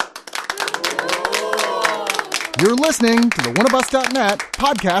You're listening to the oneofus.net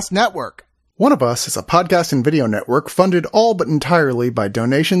podcast network. One of Us is a podcast and video network funded all but entirely by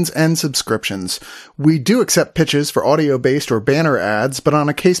donations and subscriptions. We do accept pitches for audio-based or banner ads, but on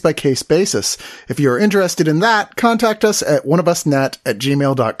a case-by-case basis. If you're interested in that, contact us at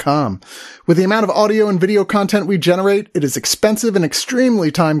oneofusnet@gmail.com. With the amount of audio and video content we generate, it is expensive and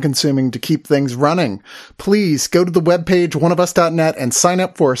extremely time-consuming to keep things running. Please go to the webpage oneofus.net and sign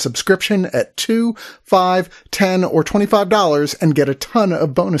up for a subscription at $2, $5, $10, or $25 and get a ton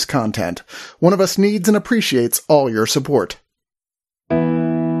of bonus content. One of Us needs and appreciates all your support.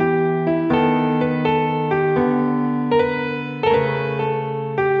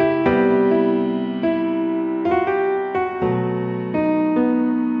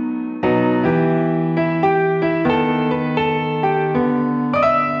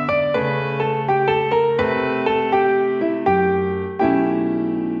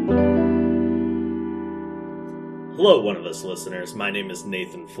 Hello, One of Us listeners. My name is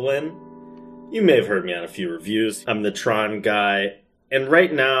Nathan Flynn. You may have heard me on a few reviews. I'm the Tron guy, and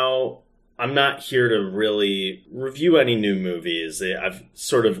right now, I'm not here to really review any new movies. I've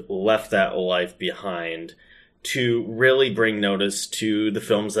sort of left that life behind to really bring notice to the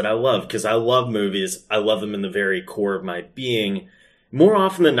films that I love, because I love movies. I love them in the very core of my being. More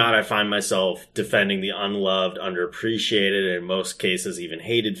often than not, I find myself defending the unloved, underappreciated, and in most cases even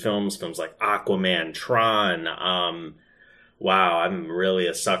hated films like Aquaman, Tron. Wow, I'm really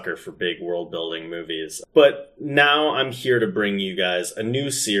a sucker for big world-building movies. But now I'm here to bring you guys a new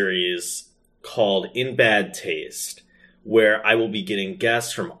series called In Bad Taste, where I will be getting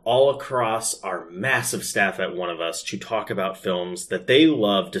guests from all across our massive staff at One of Us to talk about films that they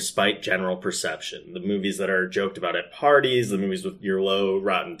love despite general perception. The movies that are joked about at parties, the movies with your low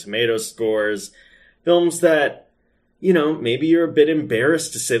Rotten Tomatoes scores, films that, maybe you're a bit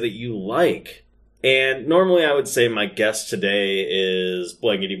embarrassed to say that you like. And normally I would say my guest today is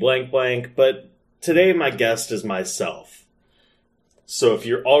blankety blank blank, but today my guest is myself. So if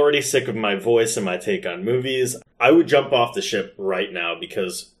you're already sick of my voice and my take on movies, I would jump off the ship right now,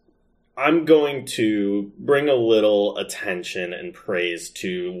 because I'm going to bring a little attention and praise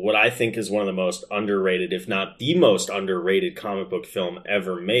to what I think is one of the most underrated, if not the most underrated comic book film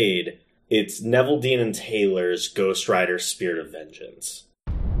ever made. It's Neville Dean and Taylor's Ghost Rider Spirit of Vengeance.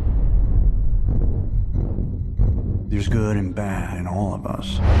 There's good and bad in all of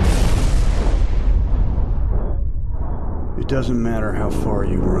us. It doesn't matter how far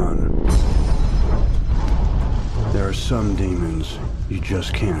you run. There are some demons you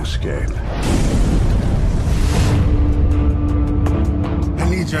just can't escape. I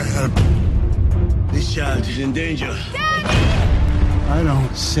need your help. This child is in danger. I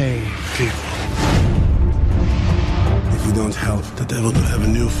don't save people. If we don't help, the devil will have a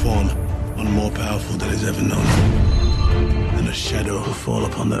new form, one more powerful than he's ever known. And a shadow will fall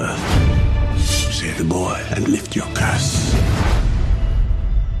upon the earth. Save the boy and lift your curse.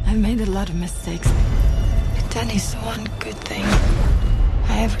 I've made a lot of mistakes, but Danny's the one good thing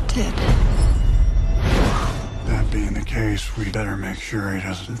I ever did. That being the case, we better make sure he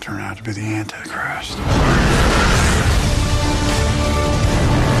doesn't turn out to be the Antichrist.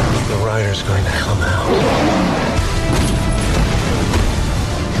 The rider's going to come out.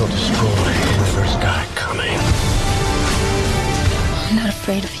 He'll destroy the first guy coming. I'm not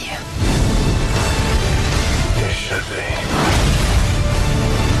afraid of you. You should be.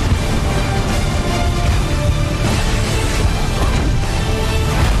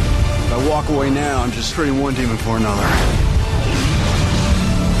 If I walk away now, I'm just trading one demon for another.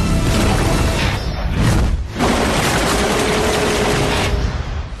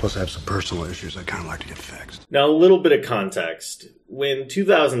 Plus, I have some personal issues I kind of like to get fixed. Now, a little bit of context. When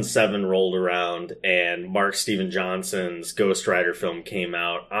 2007 rolled around and Mark Steven Johnson's Ghost Rider film came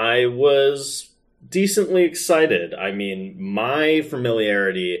out, I was decently excited. I mean, my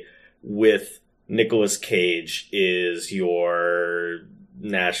familiarity with Nicolas Cage is your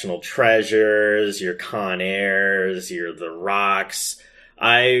National Treasures, your Con Airs, your The Rocks.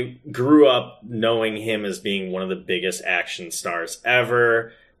 I grew up knowing him as being one of the biggest action stars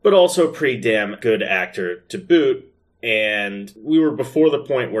ever, but also a pretty damn good actor to boot. And we were before the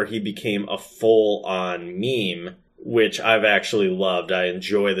point where he became a full-on meme, which I've actually loved. I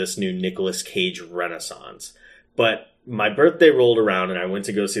enjoy this new Nicolas Cage renaissance. But my birthday rolled around and I went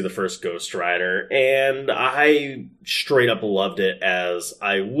to go see the first Ghost Rider, and I straight up loved it, as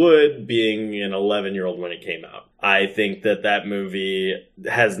I would being an 11-year-old when it came out. I think that movie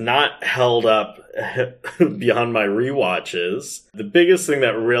has not held up beyond my rewatches. The biggest thing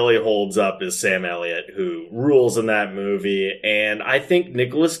that really holds up is Sam Elliott, who rules in that movie, and I think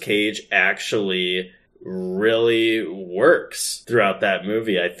Nicolas Cage actually really works throughout that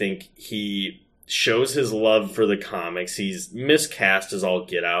movie. I think he shows his love for the comics. He's miscast as all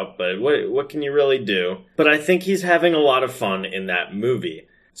get out, but what can you really do? But I think he's having a lot of fun in that movie.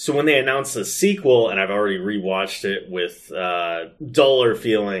 So when they announced the sequel, and I've already rewatched it with duller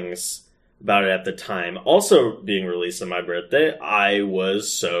feelings about it at the time, also being released on my birthday, I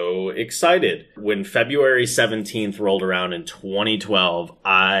was so excited. When February 17th rolled around in 2012,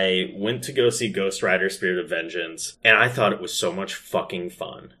 I went to go see Ghost Rider Spirit of Vengeance, and I thought it was so much fucking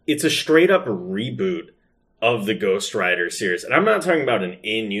fun. It's a straight-up reboot of the Ghost Rider series. And I'm not talking about an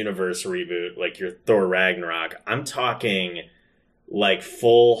in-universe reboot like your Thor Ragnarok. I'm talking like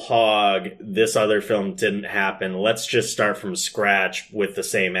full hog, this other film didn't happen, let's just start from scratch with the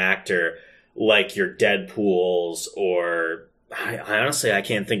same actor, like your Deadpools, or I honestly, I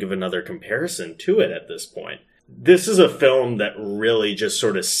can't think of another comparison to it at this point. This is a film that really just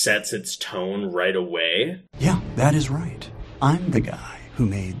sort of sets its tone right away. Yeah, that is right. I'm the guy who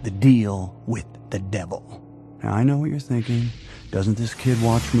made the deal with the devil. Now, I know what you're thinking. Doesn't this kid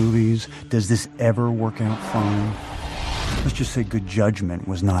watch movies? Does this ever work out fine? Let's just say good judgment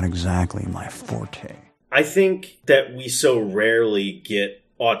was not exactly my forte. I think that we so rarely get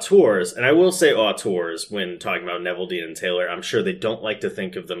auteurs, and I will say auteurs when talking about Neville Dean and Taylor. I'm sure they don't like to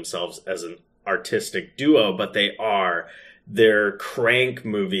think of themselves as an artistic duo, but they are. Their Crank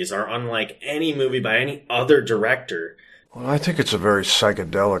movies are unlike any movie by any other director. Well, I think it's a very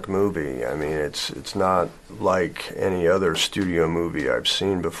psychedelic movie. I mean, it's not like any other studio movie I've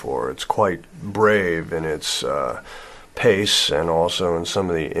seen before. It's quite brave in its pace, and also in some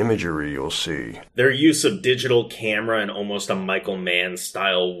of the imagery you'll see. Their use of digital camera in almost a Michael Mann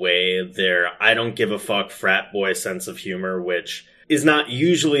style way, their I don't give a fuck frat boy sense of humor, which is not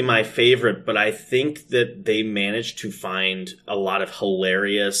usually my favorite, but I think that they managed to find a lot of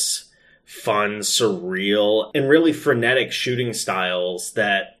hilarious, fun, surreal, and really frenetic shooting styles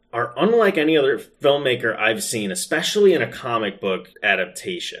that are unlike any other filmmaker I've seen, especially in a comic book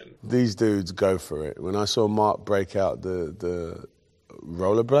adaptation. These dudes go for it. When I saw Mark break out the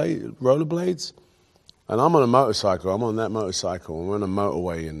rollerblades, and I'm on a motorcycle, I'm on that motorcycle, and we're on a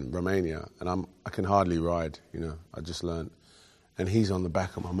motorway in Romania, and I can hardly ride, I just learned. And he's on the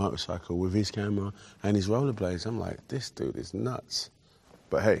back of my motorcycle with his camera and his rollerblades. I'm like, this dude is nuts.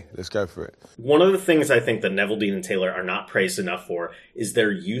 But hey, let's go for it. One of the things I think that Neville Dean and Taylor are not praised enough for is their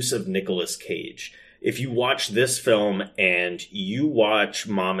use of Nicolas Cage. If you watch this film and you watch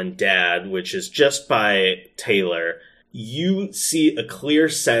Mom and Dad, which is just by Taylor, you see a clear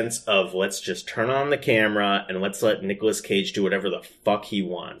sense of let's just turn on the camera and let's let Nicolas Cage do whatever the fuck he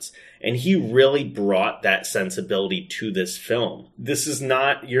wants. And he really brought that sensibility to this film. This is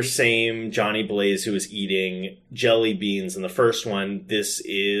not your same Johnny Blaze who is eating jelly beans in the first one. This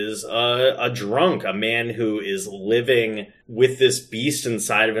is a drunk, a man who is living with this beast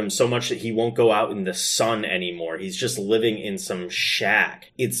inside of him so much that he won't go out in the sun anymore. He's just living in some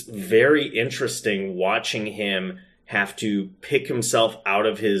shack. It's very interesting watching him have to pick himself out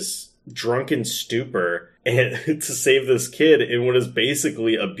of his drunken stupor and to save this kid in what is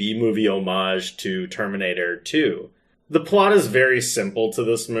basically a B-movie homage to Terminator 2. The plot is very simple to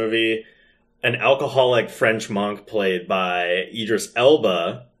this movie. An alcoholic French monk played by Idris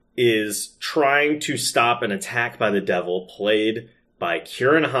Elba is trying to stop an attack by the devil played by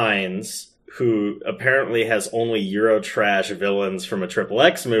Ciarán Hinds, who apparently has only Eurotrash villains from a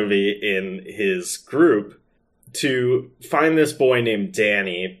XXX movie in his group, to find this boy named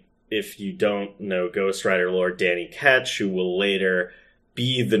Danny. If you don't know Ghost Rider lore, Danny Ketch, who will later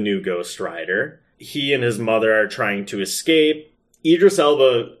be the new Ghost Rider. He and his mother are trying to escape. Idris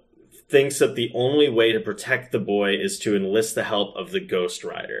Elba thinks that the only way to protect the boy is to enlist the help of the Ghost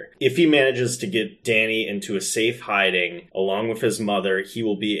Rider. If he manages to get Danny into a safe hiding along with his mother, he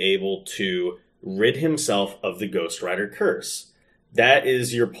will be able to rid himself of the Ghost Rider curse. That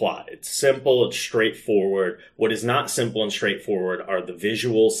is your plot. It's simple, it's straightforward. What is not simple and straightforward are the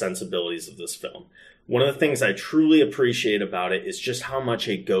visual sensibilities of this film. One of the things I truly appreciate about it is just how much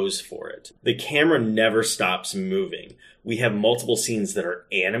it goes for it. The camera never stops moving. We have multiple scenes that are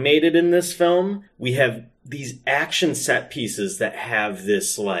animated in this film. We have these action set pieces that have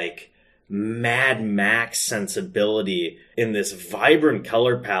this like Mad Max sensibility in this vibrant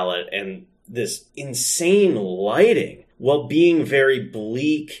color palette and this insane lighting. While being very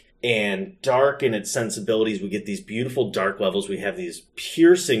bleak and dark in its sensibilities, we get these beautiful dark levels. We have these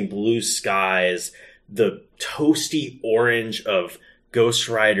piercing blue skies, the toasty orange of Ghost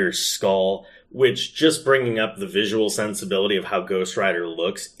Rider's skull. which, just bringing up the visual sensibility of how Ghost Rider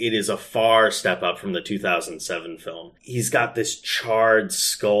looks, it is a far step up from the 2007 film. He's got this charred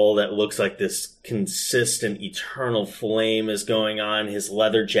skull that looks like this consistent eternal flame is going on. His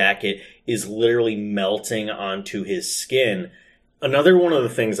leather jacket is literally melting onto his skin. Another one of the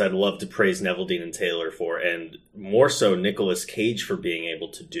things I'd love to praise Neveldine and Taylor for, and more so Nicolas Cage for being able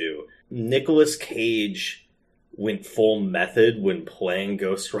to do. Nicolas Cage went full method when playing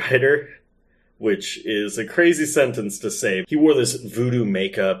Ghost Rider, which is a crazy sentence to say. He wore this voodoo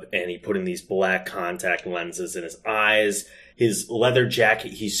makeup and he put in these black contact lenses in his eyes. His leather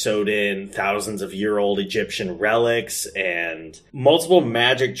jacket, he sewed in thousands of year-old Egyptian relics and multiple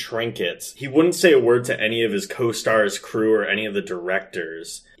magic trinkets. He wouldn't say a word to any of his co-stars, crew, or any of the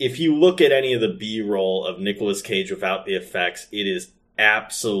directors. If you look at any of the B-roll of Nicolas Cage without the effects, it is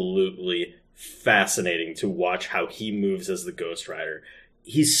absolutely fascinating to watch how he moves as the Ghost Rider.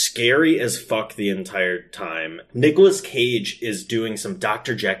 He's scary as fuck the entire time. Nicolas Cage is doing some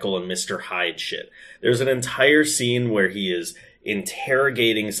Dr. Jekyll and Mr. Hyde shit. There's an entire scene where he is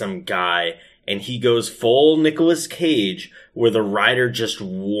interrogating some guy and he goes full Nicolas Cage where the Rider just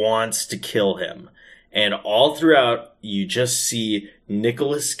wants to kill him. And all throughout, you just see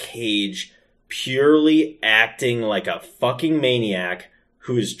Nicolas Cage purely acting like a fucking maniac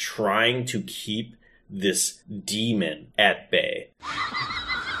who is trying to keep this demon at bay.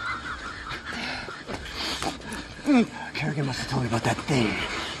 Kerrigan must have told you about that thing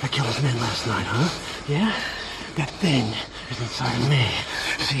that killed his men last night, huh? Yeah? That thing is inside of me.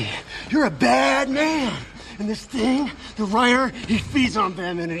 See, you're a bad man. And this thing, the Rider, he feeds on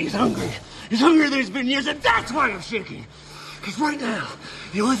bad men and he's hungry. He's hungrier than he's been in years, and that's why I'm shaking. Because right now,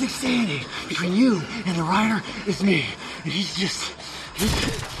 the only thing standing between you and the Rider is me. And he's just...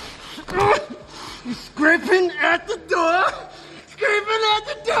 He's scraping at the door! Scraping at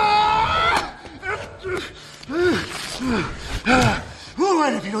the door! All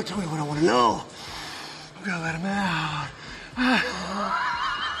right, if you don't tell me what I want to know, I'm gonna let him out.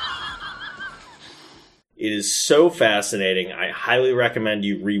 It is so fascinating. I highly recommend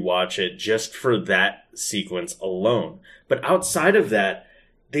you rewatch it just for that sequence alone. But outside of that,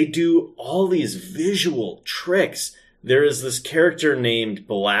 they do all these visual tricks. There is this character named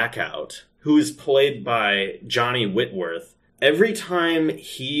Blackout, who is played by Johnny Whitworth. Every time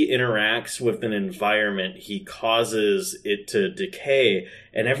he interacts with an environment, he causes it to decay.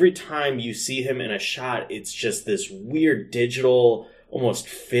 And every time you see him in a shot, it's just this weird digital, almost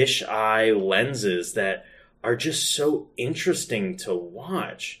fisheye lenses that are just so interesting to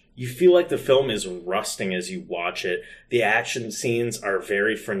watch. You feel like the film is rusting as you watch it. The action scenes are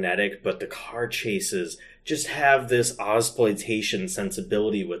very frenetic, but the car chases just have this Ozploitation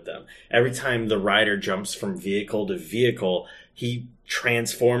sensibility with them. Every time the Rider jumps from vehicle to vehicle, he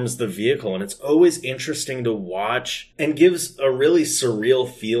transforms the vehicle, and it's always interesting to watch and gives a really surreal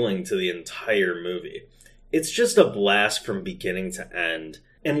feeling to the entire movie. It's just a blast from beginning to end.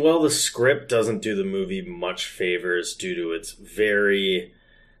 And while the script doesn't do the movie much favors due to its very,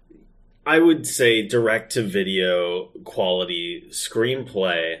 I would say, direct-to-video quality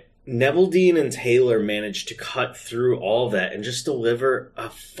screenplay, Neveldine and Taylor managed to cut through all that and just deliver a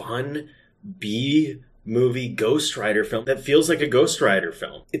fun B-movie Ghost Rider film that feels like a Ghost Rider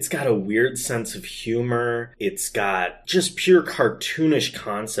film. It's got a weird sense of humor. It's got just pure cartoonish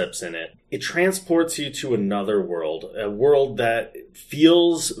concepts in it. It transports you to another world, a world that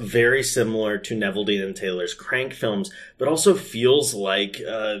feels very similar to Neveldine and Taylor's Crank films, but also feels like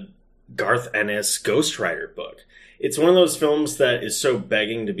a Garth Ennis Ghost Rider book. It's one of those films that is so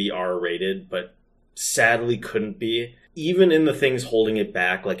begging to be R-rated, but sadly couldn't be. Even in the things holding it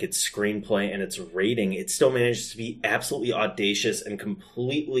back, like its screenplay and its rating, it still manages to be absolutely audacious and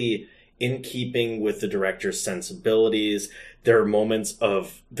completely in keeping with the director's sensibilities. There are moments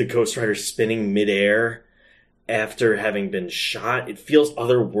of the Ghost Rider spinning midair after having been shot. It feels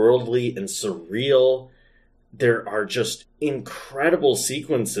otherworldly and surreal. There are just incredible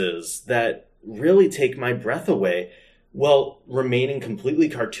sequences that really take my breath away while remaining completely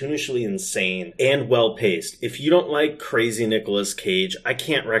cartoonishly insane and well-paced. If you don't like crazy Nicolas Cage, I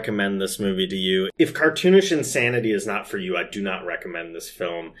can't recommend this movie to you. If cartoonish insanity is not for you, I do not recommend this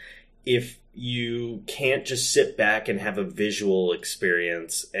film. If you can't just sit back and have a visual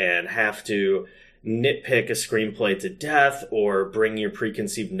experience and have to nitpick a screenplay to death or bring your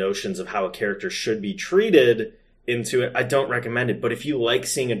preconceived notions of how a character should be treated into it, I don't recommend it. But if you like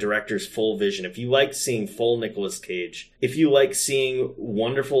seeing a director's full vision, if you like seeing full Nicolas Cage, if you like seeing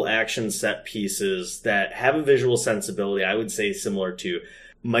wonderful action set pieces that have a visual sensibility, I would say similar to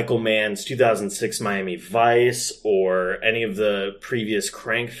Michael Mann's 2006 Miami Vice or any of the previous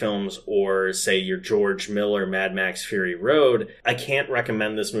Crank films or, say, your George Miller Mad Max Fury Road, I can't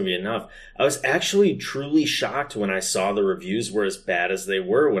recommend this movie enough. I was actually truly shocked when I saw the reviews were as bad as they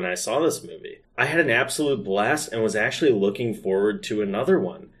were when I saw this movie. I had an absolute blast and was actually looking forward to another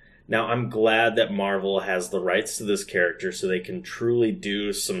one. Now, I'm glad that Marvel has the rights to this character so they can truly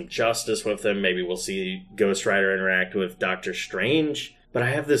do some justice with him. Maybe we'll see Ghost Rider interact with Doctor Strange. But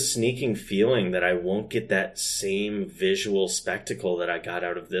I have this sneaking feeling that I won't get that same visual spectacle that I got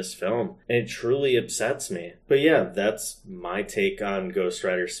out of this film. And it truly upsets me. But yeah, that's my take on Ghost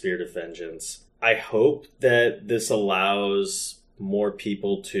Rider Spirit of Vengeance. I hope that this allows more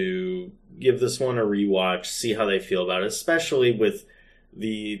people to give this one a rewatch, see how they feel about it, especially with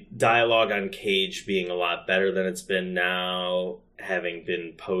the dialogue on Cage being a lot better than it's been now, having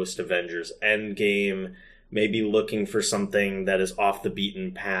been post-Avengers Endgame, maybe looking for something that is off the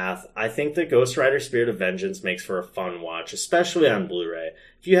beaten path. I think that Ghost Rider Spirit of Vengeance makes for a fun watch, especially on Blu-ray.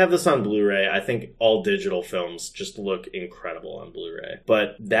 If you have this on Blu-ray, I think all digital films just look incredible on Blu-ray.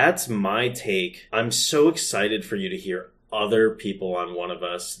 But that's my take. I'm so excited for you to hear other people on One of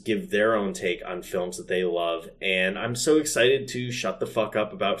Us give their own take on films that they love, and I'm so excited to shut the fuck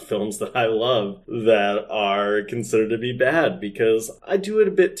up about films that I love that are considered to be bad, because I do it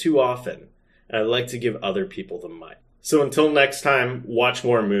a bit too often, and I like to give other people the mic. So until next time, watch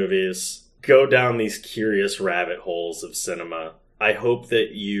more movies, go down these curious rabbit holes of cinema. I hope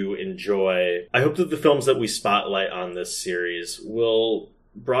that you enjoy. I hope that the films that we spotlight on this series will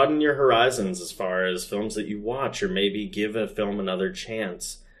broaden your horizons as far as films that you watch, or maybe give a film another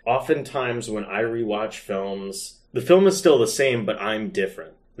chance. Oftentimes when I rewatch films, the film is still the same, but I'm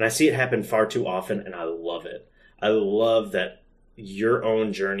different. And I see it happen far too often, and I love it. I love that your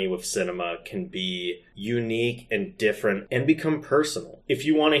own journey with cinema can be unique and different and become personal. If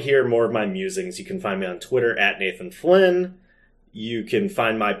you want to hear more of my musings, you can find me on Twitter at Nathan Flynn. You can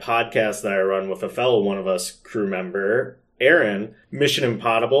find my podcast that I run with a fellow One of Us crew member, Aaron, Mission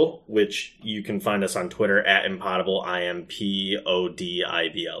Impodible, which you can find us on Twitter at Impodible, IMPODIBLE,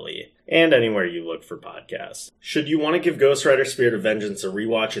 and anywhere you look for podcasts. Should you want to give Ghost Rider Spirit of Vengeance a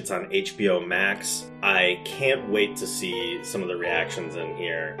rewatch, it's on HBO Max. I can't wait to see some of the reactions in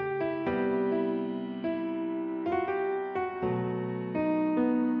here.